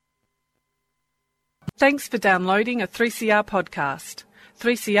Thanks for downloading a 3CR podcast.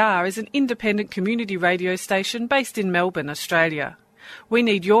 3CR is an independent community radio station based in Melbourne, Australia. We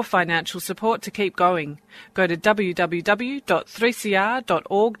need your financial support to keep going. Go to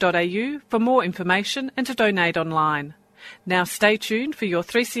www.3cr.org.au for more information and to donate online. Now stay tuned for your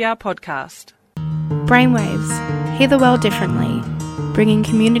 3CR podcast. Brainwaves. Hear the world differently. Bringing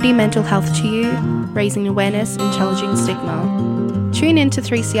community mental health to you, raising awareness and challenging stigma. Tune in to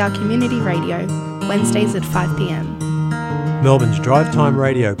 3CR Community Radio, Wednesdays at 5 p.m. Melbourne's Drive Time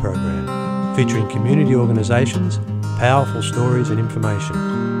radio program, featuring community organisations, powerful stories and information.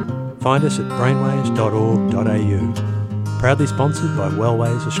 Find us at brainwaves.org.au. Proudly sponsored by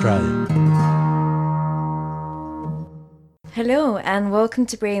Wellways Australia. Hello and welcome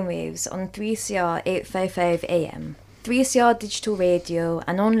to Brainwaves on 3CR 855 AM, 3CR Digital Radio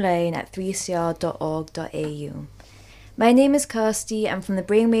and online at 3cr.org.au. My name is Kirsty and from the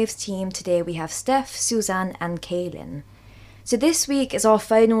Brainwaves team today we have Steph, Suzanne and Kaylin. So this week is our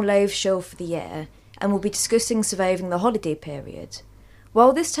final live show for the year and we'll be discussing surviving the holiday period.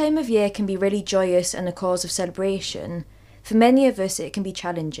 While this time of year can be really joyous and a cause of celebration, for many of us it can be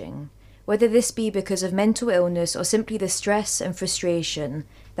challenging, whether this be because of mental illness or simply the stress and frustration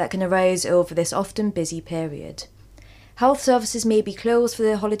that can arise over this often busy period. Health services may be closed for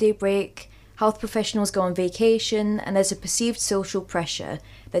the holiday break, health professionals go on vacation, and there's a perceived social pressure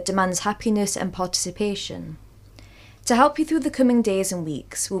that demands happiness and participation. To help you through the coming days and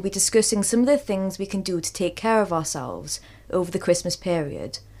weeks, we'll be discussing some of the things we can do to take care of ourselves over the Christmas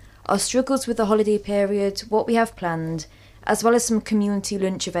period, our struggles with the holiday period, what we have planned, as well as some community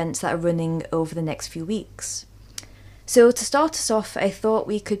lunch events that are running over the next few weeks. So to start us off, I thought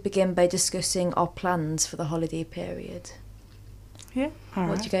we could begin by discussing our plans for the holiday period. Yeah.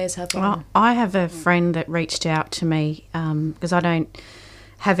 What do you guys have on? Well, I have a friend that reached out to me because I don't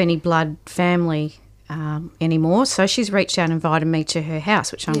have any blood family anymore. So she's reached out and invited me to her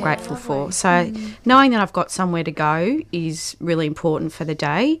house, which I'm grateful for. So knowing that I've got somewhere to go is really important for the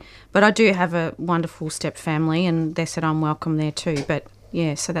day. But I do have a wonderful step family and they said I'm welcome there too. But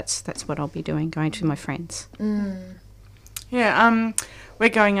yeah, so that's what I'll be doing, going to my friends. Yeah, we're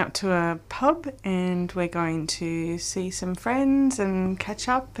going up to a pub and we're going to see some friends and catch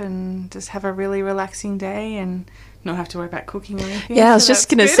up and just have a really relaxing day and not have to worry about cooking or anything. Yeah, I was just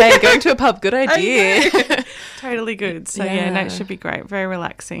going to say, going to a pub, good idea. Totally good. So yeah, no, it should be great. Very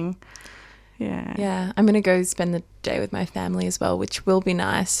relaxing. Yeah. Yeah, I'm going to go spend the day with my family as well, which will be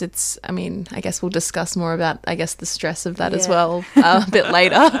nice. I guess we'll discuss more about, the stress of that as well a bit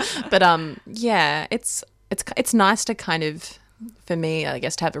later. But yeah, it's nice to kind of, for me, I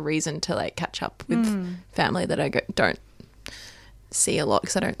guess, to have a reason to like catch up with family that I don't see a lot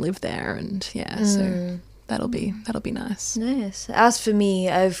because I don't live there, and so that'll be nice. Nice. As for me,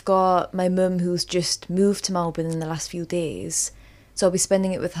 I've got my mum who's just moved to Melbourne in the last few days, so I'll be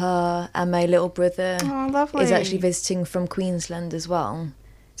spending it with her, and my little brother is actually visiting from Queensland as well,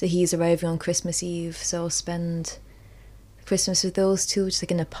 so he's arriving on Christmas Eve, so I'll spend Christmas with those two, just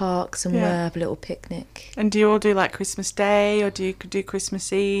like in a park somewhere, have a little picnic. And do you all do like Christmas Day or do you do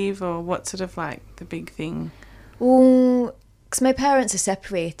Christmas Eve, or what's sort of like the big thing? Well, because my parents are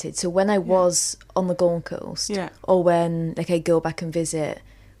separated, so when I was on the Gold Coast or when like I go back and visit,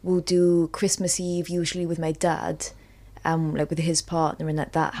 we'll do Christmas Eve usually with my dad and like with his partner in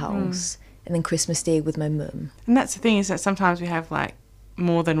at that house, and then Christmas Day with my mum. And that's the thing, is that sometimes we have like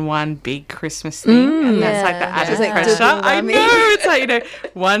more than one big Christmas thing, and that's like the added pressure. I know, it's like,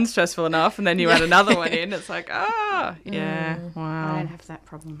 one's stressful enough and then you add another one in, it's like, wow. I don't have that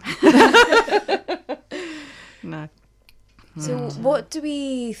problem. No. So what do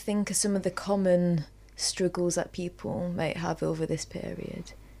we think are some of the common struggles that people might have over this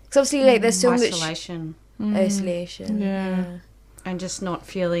period? Because obviously like there's so isolation. much isolation, and just not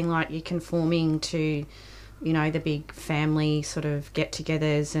feeling like you're conforming to the big family sort of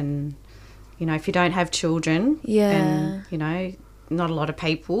get-togethers, and, if you don't have children and, not a lot of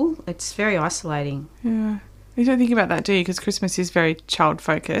people, it's very isolating. Yeah. You don't think about that, do you? Because Christmas is very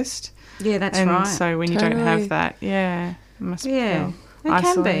child-focused. Yeah, that's right. And so when you don't have that, it must feel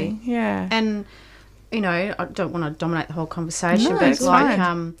isolating. Can be. Yeah. And, I don't want to dominate the whole conversation, but it's like,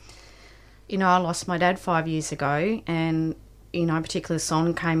 I lost my dad 5 years ago, and a particular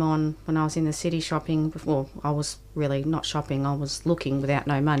song came on when I was in the city shopping. Well, I was really not shopping, I was looking without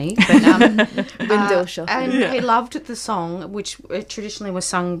no money. But, window shopping. And he loved the song, which traditionally was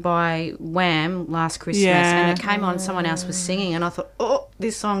sung by Wham last Christmas, and it came on, someone else was singing, and I thought,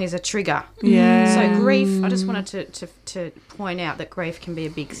 this song is a trigger. Yeah. So grief, I just wanted to point out that grief can be a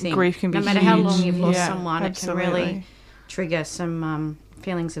big thing. Grief can be no matter huge. how long you've lost someone, absolutely. it can really trigger some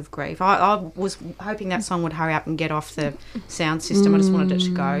feelings of grief. I was hoping that song would hurry up and get off the sound system. I just wanted it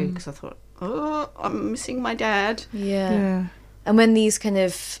to go because I thought, oh, I'm missing my dad. Yeah. And when these kind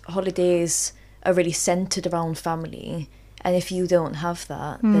of holidays are really centred around family, and if you don't have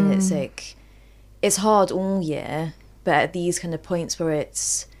that, then it's like, it's hard all year, but at these kind of points where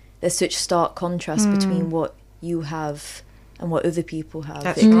there's such stark contrast between what you have and what other people have.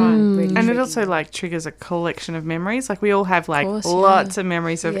 That's right. Really and it also like triggers a collection of memories. Like we all have like lots of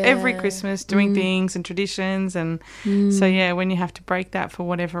memories of every Christmas doing things and traditions, and so when you have to break that for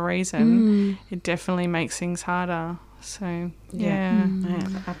whatever reason, it definitely makes things harder. So yeah,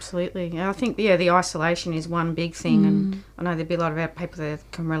 absolutely. I think the isolation is one big thing, and I know there'll be a lot of people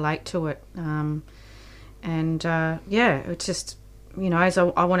that can relate to it. It's just, as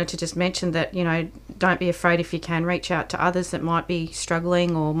I wanted to just mention that, don't be afraid if you can reach out to others that might be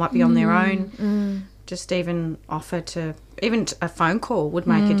struggling or might be on their own. Just even offer to, even a phone call would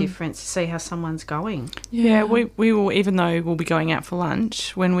make a difference to see how someone's going. Yeah, we will, even though we'll be going out for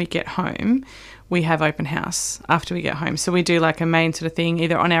lunch, when we get home, we have open house after we get home. So we do like a main sort of thing,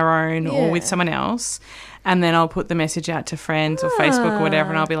 either on our own or with someone else. And then I'll put the message out to friends or Facebook or whatever,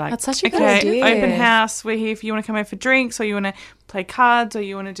 and I'll be like, that's such a good idea. Open house, we're here if you want to come over for drinks, or you want to play cards, or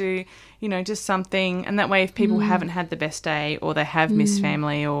you want to do, just something. And that way, if people haven't had the best day or they have missed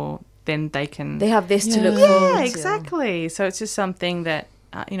family, or then they have this to look forward to. Yeah, exactly. So it's just something that,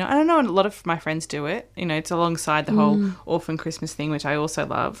 I don't know, a lot of my friends do it. It's alongside the whole orphan Christmas thing, which I also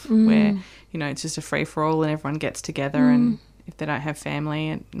love, where, it's just a free-for-all and everyone gets together and if they don't have family,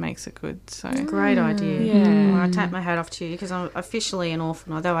 it makes it good. So great idea. Yeah. Well, I take my hat off to you because I'm officially an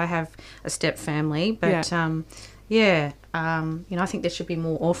orphan, although I have a step family. But I think there should be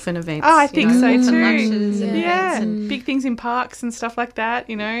more orphan events. Oh, I think so too. Lunches and yeah, events and big things in parks and stuff like that.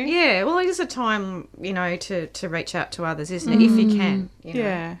 Yeah, well, it is a time to reach out to others, isn't it? If you can.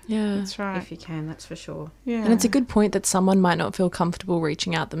 Yeah, that's right. If you can, that's for sure. Yeah, and it's a good point that someone might not feel comfortable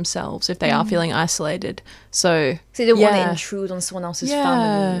reaching out themselves if they are feeling isolated. So they don't want to intrude on someone else's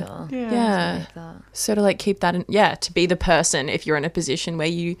family. Or like that. So to keep that in, to be the person if you're in a position where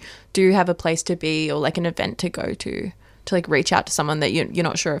you do have a place to be or like an event to go to reach out to someone that you're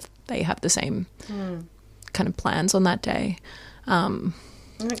not sure if they have the same kind of plans on that day. And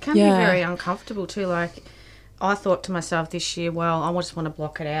it can be very uncomfortable too. Like, I thought to myself this year, well, I just want to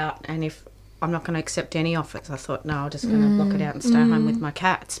block it out, and if I'm not going to accept any offers, I thought, no, I'm just going to block it out and stay home with my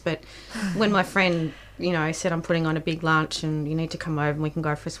cats. But when my friend, said I'm putting on a big lunch and you need to come over and we can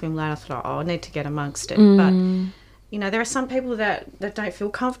go for a swim later, I thought, I need to get amongst it. But there are some people that don't feel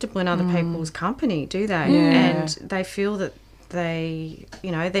comfortable in other people's company, do they? And they feel that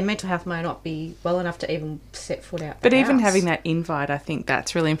their mental health may not be well enough to even set foot out. But even having that invite, I think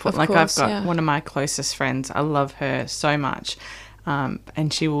that's really important. I've got one of my closest friends. I love her so much.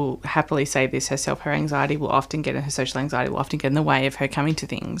 And she will happily say this herself. Her anxiety will often get, her social anxiety will often get in the way of her coming to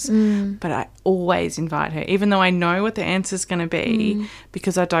things. But I always invite her, even though I know what the answer is going to be,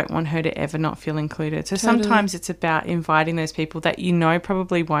 because I don't want her to ever not feel included. So sometimes it's about inviting those people that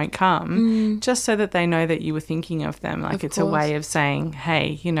probably won't come, just so that they know that you were thinking of them. Like, it's a way of saying,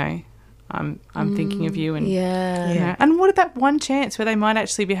 hey, I'm thinking of you, and and what about one chance where they might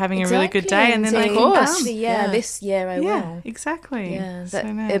actually be having a really good day, and then they this year I will. Exactly. Yeah,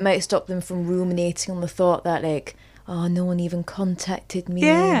 it might stop them from ruminating on the thought that no one even contacted me.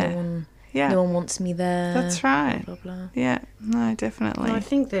 No one wants me there. That's right. Blah, blah, blah. Yeah, no, definitely. Well, I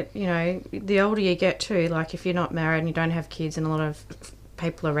think that the older you get too, like if you're not married and you don't have kids and a lot of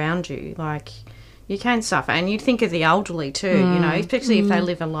people around you, like, you can suffer, and you think of the elderly too, especially if they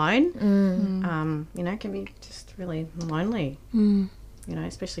live alone. It can be just really lonely.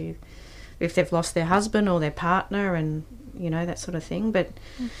 Especially if they've lost their husband or their partner, and that sort of thing. But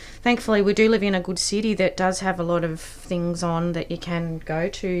thankfully, we do live in a good city that does have a lot of things on that you can go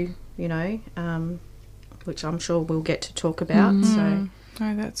to. Which I'm sure we'll get to talk about. So,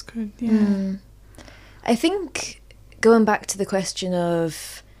 that's good. Yeah, I think going back to the question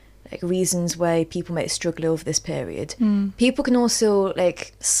of reasons why people might struggle over this period, people can also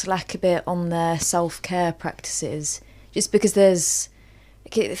slack a bit on their self-care practices, just because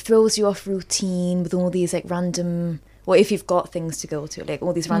it throws you off routine with all these random, or if you've got things to go to,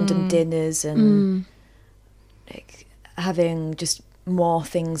 all these random dinners and having just more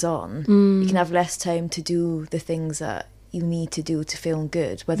things on, you can have less time to do the things that you need to do to feel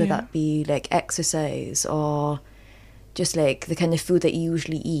good, whether that be exercise or just the kind of food that you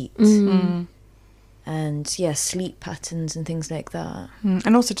usually eat, and sleep patterns and things like that.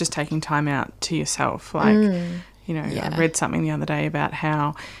 And also just taking time out to yourself. I read something the other day about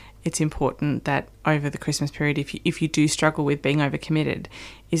how it's important that over the Christmas period, if you do struggle with being overcommitted,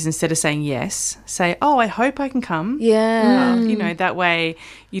 is instead of saying yes, say, oh, I hope I can come. Yeah. You know, that way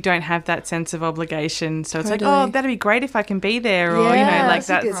you don't have that sense of obligation. So it's like, oh, that'd be great if I can be there. Or, you know, like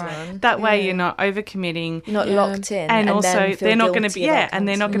that way you're not overcommitting. You're not locked in. And also they're not going to be, and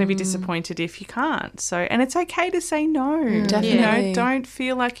they're not going to be disappointed if you can't. So, and it's okay to say no. Definitely. You know, don't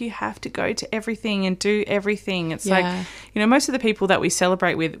feel like you have to go to everything and do everything. It's like, you know, most of the people that we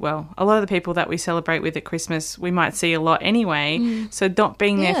celebrate with, a lot of the people that we celebrate with at Christmas, we might see a lot anyway. So not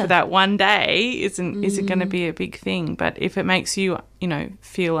being there for that one day isn't going to be a big thing. But if it makes you, you know,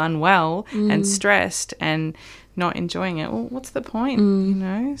 feel unwell and stressed and not enjoying it, well, what's the point, you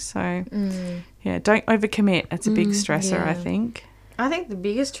know? So, don't overcommit. That's a big stressor, I think. I think the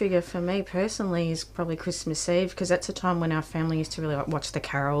biggest trigger for me personally is probably Christmas Eve, because that's a time when our family used to really watch the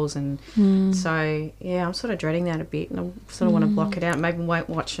carols, and so I'm sort of dreading that a bit, and I sort of want to block it out. Maybe won't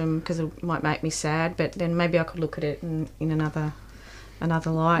watch them because it might make me sad, but then maybe I could look at it in another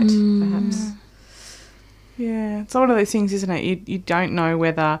light, perhaps. Yeah, it's one of those things, isn't it? You don't know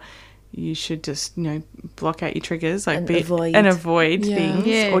whether you should just, you know, block out your triggers, like avoid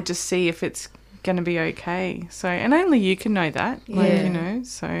things, or just see if it's going to be okay. So, and only you can know that, like, you know.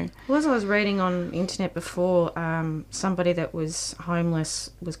 So, well, as I was reading on internet before, somebody that was homeless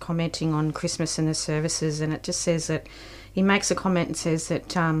was commenting on Christmas and the services, and it just says that he makes a comment and says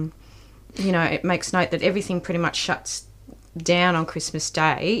that you know, it makes note that everything pretty much shuts down on Christmas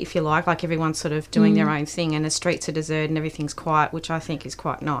Day, if you like everyone's sort of doing their own thing, and the streets are deserted and everything's quiet, which I think is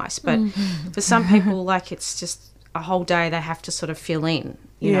quite nice. But for some people, like, it's just a whole day they have to sort of fill in,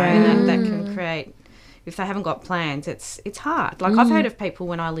 you know, and that can create, if they haven't got plans, it's hard. Like, I've heard of people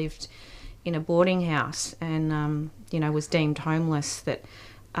when I lived in a boarding house and, you know, was deemed homeless, that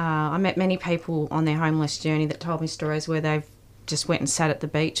I met many people on their homeless journey that told me stories where they've just went and sat at the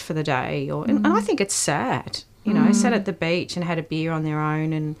beach for the day, and I think it's sad, you know, sat at the beach and had a beer on their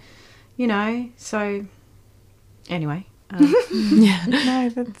own, and, you know, so anyway. No,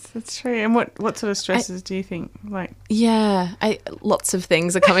 that's true. And what sort of stresses do you think? Like, lots of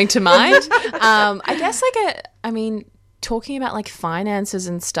things are coming to mind. I guess talking about like finances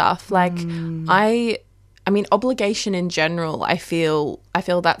and stuff. Like, I mean, obligation in general. I feel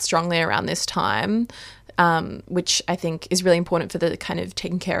that strongly around this time. Which I think is really important for the kind of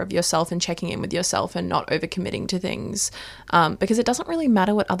taking care of yourself and checking in with yourself and not overcommitting to things, because it doesn't really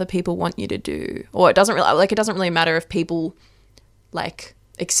matter what other people want you to do, or it doesn't really matter if people like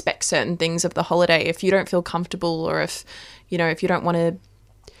expect certain things of the holiday. If you don't feel comfortable, or if, you know, if you don't want to,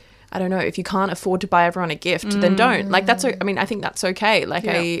 I don't know, if you can't afford to buy everyone a gift, then don't. Like, I think that's okay. Like,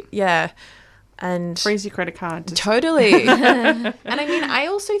 and freeze your credit card. Totally. And I mean, I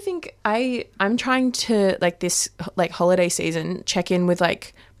also think I'm trying to, like, this like holiday season, check in with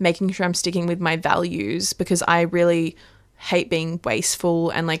like making sure I'm sticking with my values, because I really hate being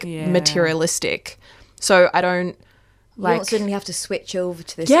wasteful and like materialistic. So I don't like, you don't suddenly have to switch over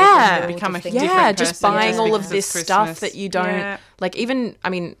to this. Become a different person. Just buying all of this stuff that you don't like. Even,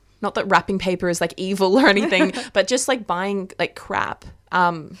 I mean, not that wrapping paper is like evil or anything, but just like buying like crap.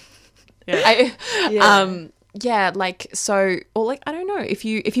 Like, so, or like, I don't know, if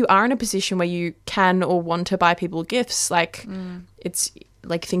you are in a position where you can or want to buy people gifts, like, it's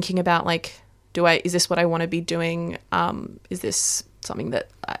like thinking about like, is this what I want to be doing? Is this something that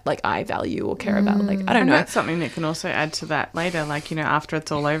I value or care about? Like, I don't know. That's something that can also add to that later, like, you know, after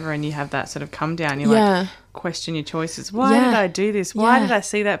it's all over and you have that sort of come down, you like question your choices. Why did I do this? Why did I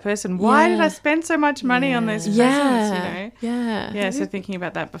see that person? Why did I spend so much money on those presents, you know? So thinking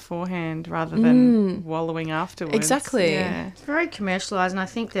about that beforehand rather than wallowing afterwards. Exactly. It's very commercialised, and I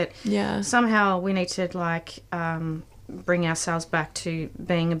think that somehow we need to like bring ourselves back to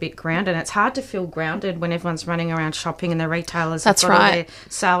being a bit grounded. It's hard to feel grounded when everyone's running around shopping and the retailers have got all their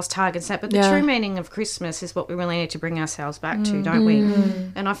sales targets set. But the true meaning of Christmas is what we really need to bring ourselves back to, don't we?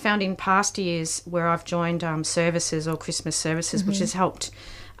 And I found in past years where I've joined services or Christmas services, which has helped.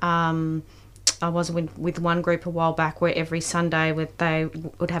 I was with one group a while back where every Sunday they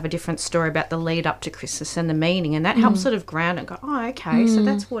would have a different story about the lead up to Christmas and the meaning, and that helps sort of ground and go, oh, okay, so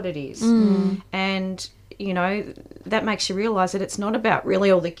that's what it is. And you know, that makes you realise that it's not about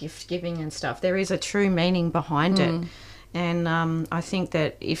really all the gift giving and stuff. There is a true meaning behind it. And I think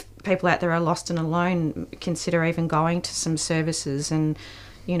that if people out there are lost and alone, consider even going to some services, and,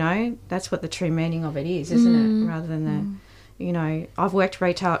 you know, that's what the true meaning of it is, isn't it? Rather than the, you know, I've worked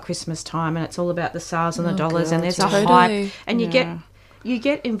retail at Christmas time and it's all about the sales and the dollars, and there's a hype, and you you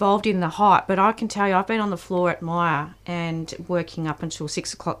get involved in the hype, but I can tell you I've been on the floor at Myer and working up until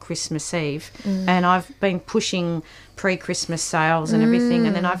 6 o'clock Christmas Eve, and I've been pushing pre-Christmas sales and everything,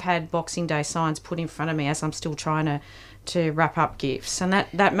 and then I've had Boxing Day signs put in front of me as I'm still trying to wrap up gifts, and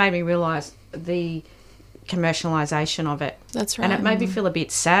that made me realise the commercialisation of it. That's right. And it made me feel a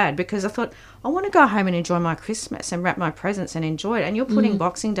bit sad because I thought, I want to go home and enjoy my Christmas and wrap my presents and enjoy it. And you're putting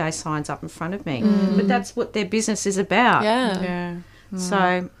Boxing Day signs up in front of me. But that's what their business is about. Yeah.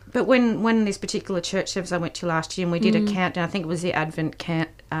 So, but when this particular church service I went to last year and we did a countdown, I think it was the Advent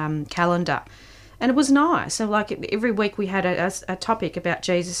calendar. And it was nice. So, like, every week we had a topic about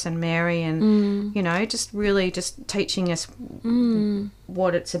Jesus and Mary and, you know, just really just teaching us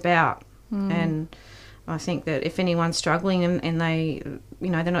what it's about. And I think that if anyone's struggling and they, you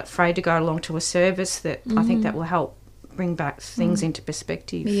know, they're not afraid to go along to a service, that I think that will help bring back things into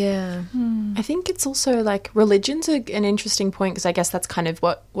perspective. Yeah. I think it's also like religion's an interesting point, because I guess that's kind of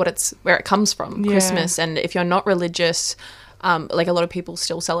what it's where it comes from, Christmas. And if you're not religious, like a lot of people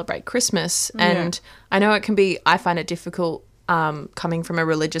still celebrate Christmas. And I know it can be, I find it difficult coming from a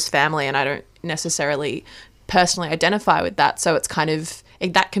religious family, and I don't necessarily personally identify with that. So it's kind of,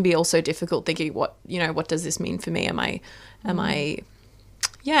 that can be also difficult, thinking what does this mean for me? Am I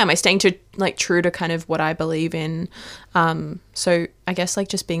staying true to kind of what I believe in? So I guess like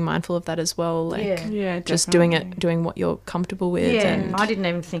just being mindful of that as well. Like just doing what you're comfortable with. Yeah, and I didn't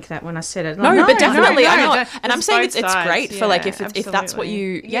even think that when I said it. No, but definitely. No, I'm not, and I'm saying it's great for like if that's what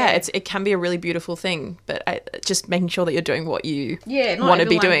you it can be a really beautiful thing. But just making sure that you're doing what you want to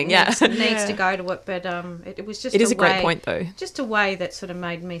be doing. Needs to go to it, but it was just. It is a great point though. Just a way that sort of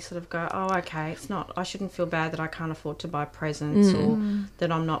made me sort of go, oh, okay, it's not. I shouldn't feel bad that I can't afford to buy presents or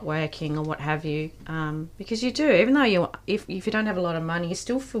that I'm not working or what have you. Because you do, even though if you don't have a lot of money, you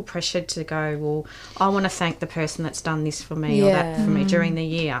still feel pressured to go, well, I want to thank the person that's done this for me or that for me during the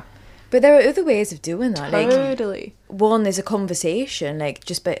year. But there are other ways of doing that. Totally. Like, one is a conversation, like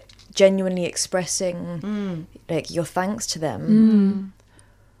just by genuinely expressing like your thanks to them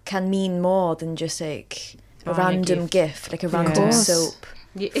can mean more than just like a random gift, like a random soap.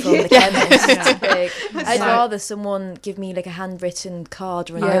 From the chemist. Like, I'd rather someone give me like a handwritten card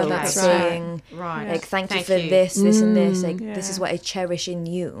or a note saying like thank you for this and this, like this is what I cherish in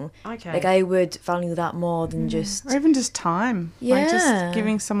you. Like I would value that more than just, or even just time. Like just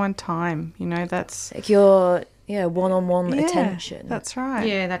giving someone time, you know, that's like your one-on-one attention. That's right.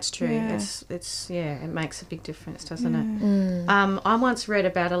 Yeah, that's true. It's it makes a big difference, doesn't it? I once read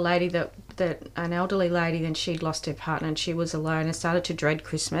about a lady that an elderly lady, and she'd lost her partner and she was alone and started to dread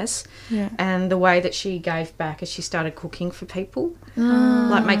Christmas. And the way that she gave back is she started cooking for people,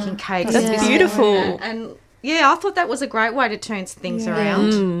 like making cakes. That's beautiful. And I thought that was a great way to turn things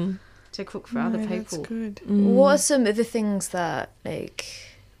around, to cook for other people. That's good. What are some of the things that like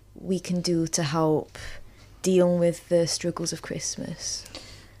we can do to help dealing with the struggles of Christmas?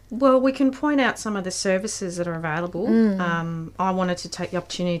 Well, we can point out some of the services that are available. I wanted to take the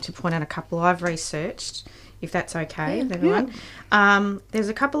opportunity to point out a couple I've researched, if that's okay with everyone. There's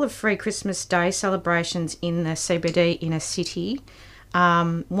a couple of free Christmas Day celebrations in the CBD inner city.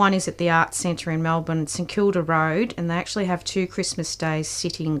 One is at the Arts Centre in Melbourne, St Kilda Road, and they actually have 2 Christmas Day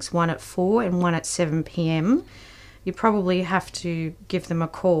sittings, one at 4 and one at 7 p.m. You probably have to give them a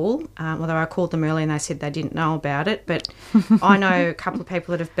call, although I called them early and they said they didn't know about it. But I know a couple of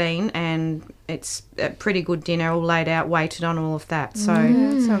people that have been, and it's a pretty good dinner, all laid out, waited on, all of that. So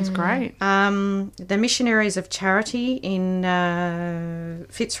that sounds great. The Missionaries of Charity in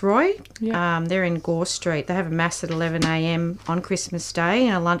Fitzroy, they're in Gore Street. They have a mass at 11 a.m. on Christmas Day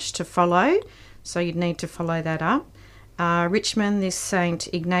and a lunch to follow, so you'd need to follow that up. Richmond, there's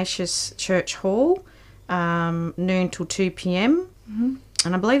St Ignatius Church Hall, noon till 2 p.m.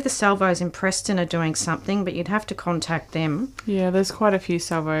 And I believe the Salvos in Preston are doing something, but you'd have to contact them. Yeah, there's quite a few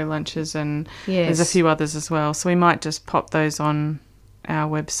Salvo lunches, and there's a few others as well. So we might just pop those on our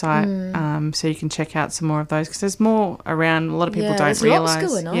website so you can check out some more of those, because there's more around. A lot of people don't realise. Lots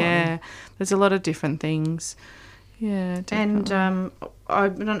going on. Yeah, there's a lot of different things. Yeah, definitely. And I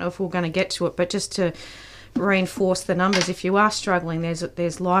don't know if we're going to get to it, but just to reinforce the numbers, if you are struggling,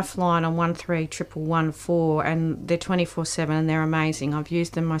 there's Lifeline on 131114, and they're 24/7 and they're amazing. I've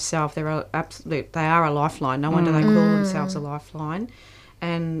used them myself. They are a lifeline. No wonder they call themselves a lifeline.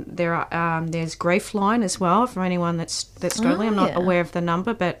 And there's Griefline as well for anyone that's struggling. I'm not aware of the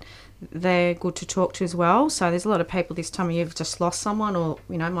number, but they're good to talk to as well. So there's a lot of people this time of year have just lost someone, or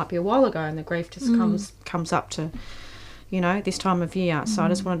it might be a while ago, and the grief just comes up to this time of year. So I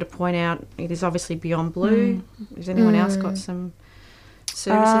just wanted to point out it is obviously Beyond Blue. Has anyone else got some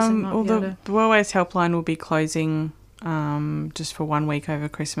services that might be able to... The Wellways Helpline will be closing just for 1 week over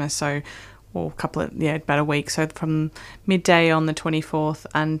Christmas. So, or about a week. So from midday on the 24th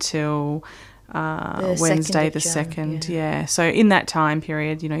until Wednesday the 2nd. Yeah. So in that time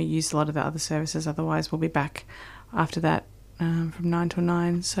period, use a lot of the other services. Otherwise, we'll be back after that from 9 till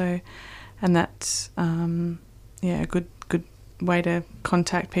 9. So, and that's a good way to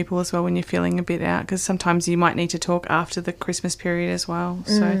contact people as well when you're feeling a bit out, because sometimes you might need to talk after the Christmas period as well.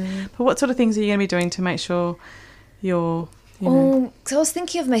 So, but what sort of things are you going to be doing to make sure you're so I was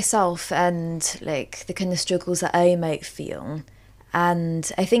thinking of myself and like the kind of struggles that I might feel,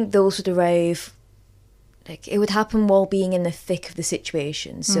 and I think those would arrive, like it would happen while being in the thick of the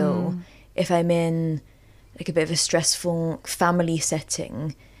situation. So if I'm in like a bit of a stressful family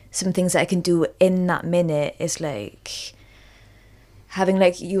setting, some things that I can do in that minute is like having,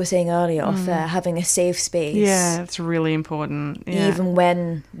 like you were saying earlier, having a safe space. Yeah, that's really important. Yeah. Even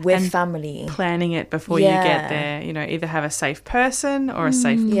when with family. Planning it before you get there. Either have a safe person or a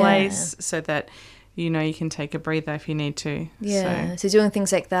safe place so that, you can take a breather if you need to. Yeah, so doing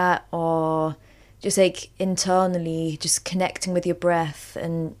things like that, or just like internally just connecting with your breath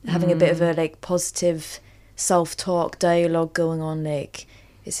and having a bit of a like positive self-talk dialogue going on, like,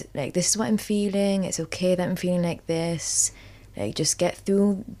 it's like, this is what I'm feeling, it's okay that I'm feeling like this. Like, just get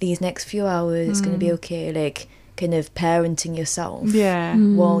through these next few hours. It's going to be okay. Like, kind of parenting yourself. Yeah.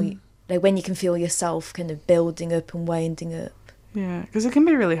 While, like, when you can feel yourself kind of building up and winding up. Yeah, because it can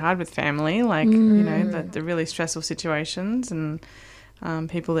be really hard with family, like, the really stressful situations, and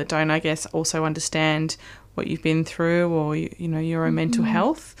people that don't, I guess, also understand what you've been through, or, your own mental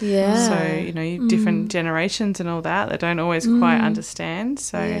health. Yeah. So, different generations and all that don't always quite understand.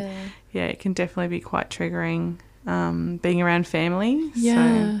 So, it can definitely be quite triggering. Being around family.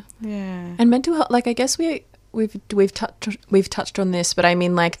 Yeah. So, yeah. And mental health, like, I guess we've touched on this, but I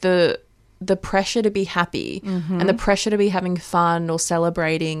mean, like, the pressure to be happy and the pressure to be having fun or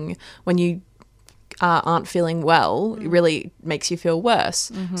celebrating when you aren't feeling well really makes you feel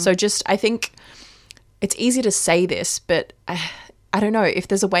worse. So just, I think it's easy to say this, but I don't know if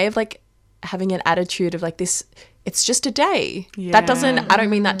there's a way of like having an attitude of like this, it's just a day. Yeah. That doesn't, I don't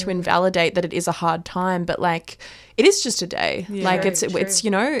mean that to invalidate that it is a hard time, but like it is just a day. Yeah, like it's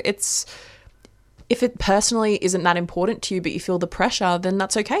it's, if it personally isn't that important to you, but you feel the pressure, then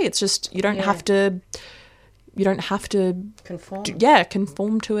that's okay. It's just, you don't have to conform.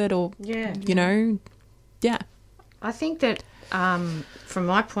 Conform to it, or, I think that from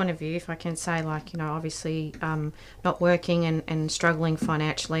my point of view, if I can say, like, obviously not working and struggling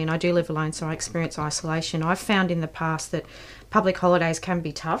financially, and I do live alone, so I experience isolation. I've found in the past that public holidays can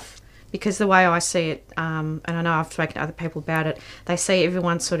be tough, because the way I see it, and I know I've spoken to other people about it, they see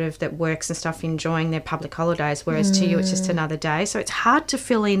everyone sort of that works and stuff enjoying their public holidays, whereas to you it's just another day. So it's hard to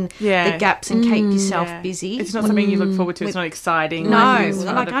fill in the gaps and keep yourself busy. It's not something you look forward to. It's not exciting. No,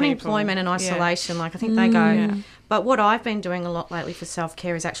 like unemployment and isolation, like I think they go... Yeah. But what I've been doing a lot lately for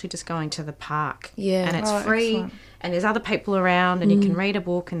self-care is actually just going to the park. Yeah. And it's free, excellent. And there's other people around, and you can read a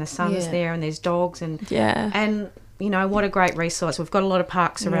book, and the sun's there, and there's dogs, and what a great resource. We've got a lot of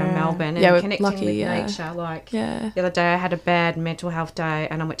parks around Melbourne, and connecting with nature. Like the other day I had a bad mental health day,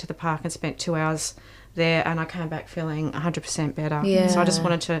 and I went to the park and spent 2 hours there, and I came back feeling 100% better. Yeah. So I just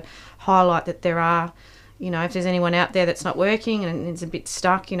wanted to highlight that there are... if there's anyone out there that's not working and is a bit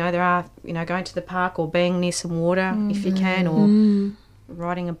stuck, there are, going to the park or being near some water if you can, or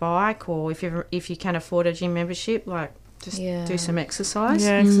riding a bike, or if you can afford a gym membership, like just do some exercise.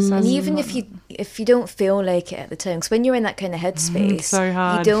 Yeah, exercise. And even if you don't feel like it at the time, because when you're in that kind of headspace, it's so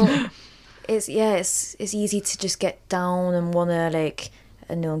hard. You don't. It's easy to just get down and wanna like.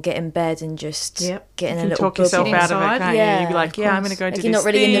 Get in bed and just get in a little talk yourself out of it, can't you? You'd be like, I'm going to go do this thing. You're not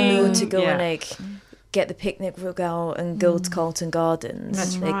really in the mood to go and like get the picnic rug out and go to Carlton Gardens.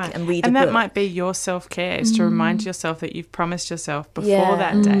 That's right. And read a book. And that might be your self-care, is to remind yourself that you've promised yourself before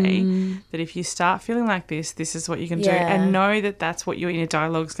that day that if you start feeling like this is what you can do, and know that that's what your inner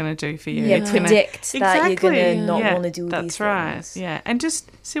dialogue's going to do for you. Yeah, it's predict that you're going to not want to do these things. That's right, yeah. And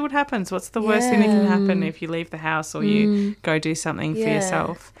just see what happens. What's the worst thing that can happen if you leave the house or you go do something for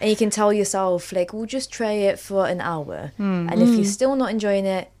yourself? And you can tell yourself, like, we'll just try it for an hour. And if you're still not enjoying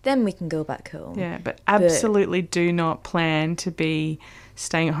it, then we can go back home. Yeah, but absolutely do not plan to be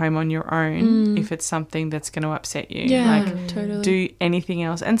staying at home on your own if it's something that's going to upset you. Yeah, totally. Do anything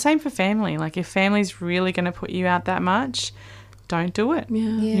else. And same for family. Like, if family's really going to put you out that much, don't do it.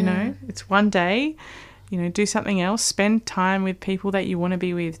 Yeah. It's one day. Do something else. Spend time with people that you want to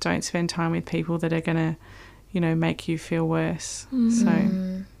be with. Don't spend time with people that are going to, make you feel worse. So,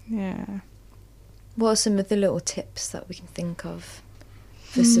 yeah. What are some of the little tips that we can think of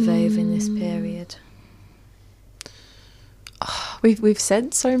for surviving this period? we've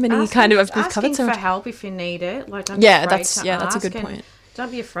said so many we've covered so much. For help if you need it. Like, that's a good point. Don't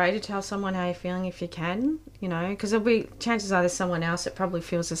be afraid to tell someone how you're feeling if you can, because there'll be chances are there's someone else that probably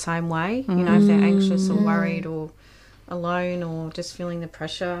feels the same way, if they're anxious or worried or alone or just feeling the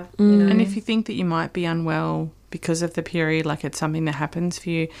pressure. And if you think that you might be unwell because of the period, like it's something that happens for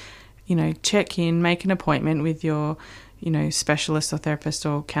you, check in, make an appointment with your, specialist or therapist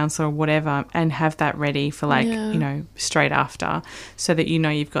or counsellor or whatever, and have that ready for straight after, so that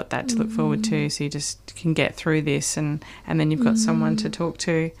you've got that to look forward to, so you just can get through this, and then you've got someone to talk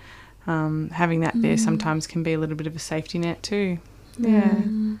to. Having that there sometimes can be a little bit of a safety net too. Yeah.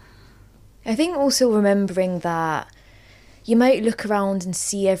 I think also remembering that you might look around and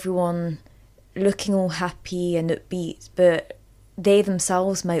see everyone looking all happy and upbeat, but they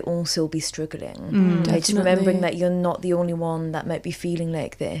themselves might also be struggling. Just remembering that you're not the only one that might be feeling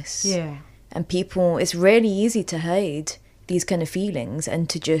like this. Yeah. And it's really easy to hide these kind of feelings and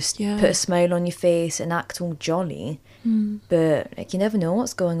to just put a smile on your face and act all jolly. But you never know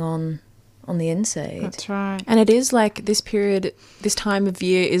what's going on the inside. That's right. And it is like this time of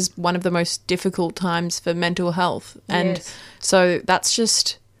year is one of the most difficult times for mental health. And so that's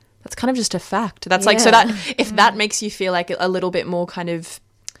kind of just a fact. That's like, so that if that makes you feel like a little bit more kind of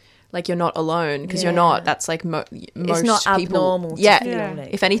like you're not alone, because you're not, that's like most it's not people. Abnormal to feel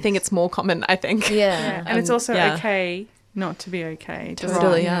like. If anything, it's more common, I think. Yeah. And it's also okay not to be okay.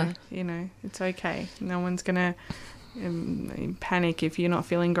 Totally, it's okay. No one's going to panic if you're not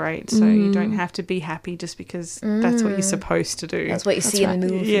feeling great, so you don't have to be happy just because that's what you're supposed to do. That's what you see in the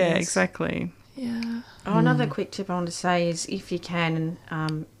movies. Yeah, exactly. Yeah. Another quick tip I want to say is, if you can,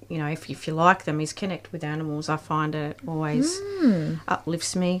 if you like them, is connect with animals. I find it always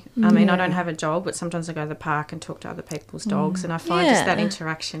uplifts me. I mean, I don't have a dog, but sometimes I go to the park and talk to other people's dogs, and I find just that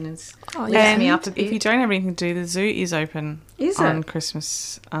interaction lifts me up a bit. If you don't have anything to do, the zoo is open on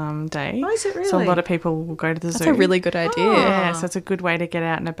Christmas Day. Oh, is it really? So a lot of people will go to the zoo. That's a really good idea. Oh. Yeah, so it's a good way to get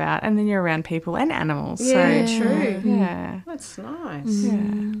out and about, and then you're around people and animals. Yeah, so, true. Yeah. That's nice.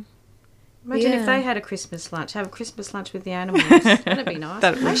 Yeah. Imagine if they had a Christmas lunch, have a Christmas lunch with the animals. That'd be nice.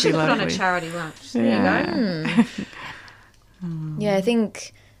 That would they should be put on a lovely. charity lunch. There you go. Yeah, I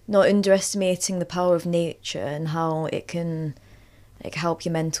think not underestimating the power of nature and how it can help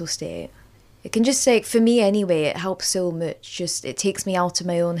your mental state. It can just for me anyway, it helps so much. Just it takes me out of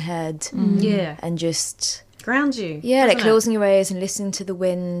my own head. Yeah. And just grounds you. Yeah, closing your eyes and listening to the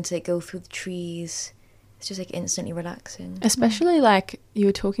wind go through the trees. It's just instantly relaxing. Especially you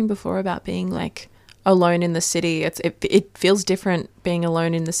were talking before about being alone in the city. It feels different being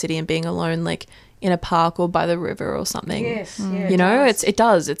alone in the city and being alone in a park or by the river or something. Yes, yeah. It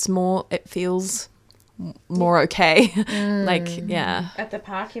does. It's more. It feels more okay. At the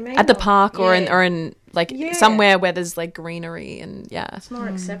park, you mean? At the park or in somewhere where there's greenery and It's more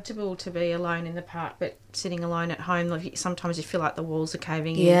acceptable to be alone in the park, but sitting alone at home, sometimes you feel like the walls are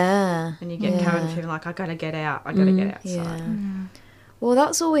caving in. Yeah. And you get covered and feeling like, I got to get out. I got to get outside. Yeah. Well,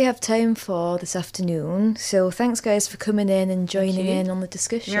 that's all we have time for this afternoon. So thanks, guys, for coming in and joining in on the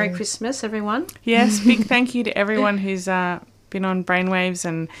discussion. Merry Christmas, everyone. Yes, big thank you to everyone who's been on Brainwaves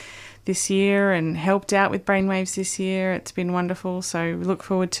and this year and helped out with Brainwaves this year. It's been wonderful. So we look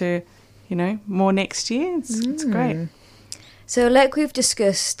forward to, more next year. It's great. So like we've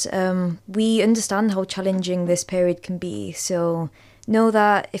discussed, we understand how challenging this period can be. So know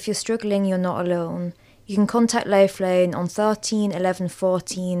that if you're struggling, you're not alone. You can contact Lifeline on 13 11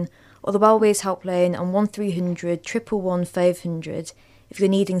 14 or the Wellways helpline on 1300 111 500 if you're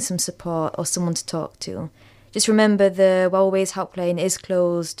needing some support or someone to talk to. Just remember the Wellways helpline is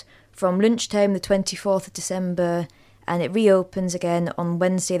closed from lunchtime the 24th of December and it reopens again on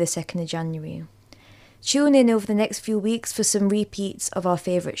Wednesday the 2nd of January. Tune in over the next few weeks for some repeats of our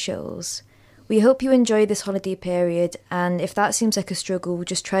favourite shows. We hope you enjoy this holiday period, and if that seems like a struggle,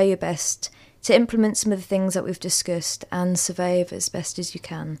 just try your best to implement some of the things that we've discussed and survive as best as you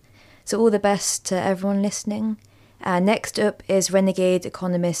can. So all the best to everyone listening. Next up is Renegade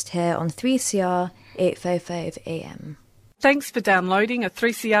Economist here on 3CR 855 AM. Thanks for downloading a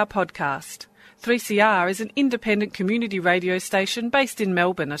 3CR podcast. 3CR is an independent community radio station based in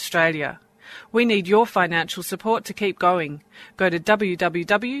Melbourne, Australia. We need your financial support to keep going. Go to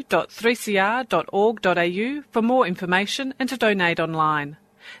www.3cr.org.au for more information and to donate online.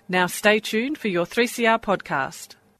 Now stay tuned for your 3CR podcast.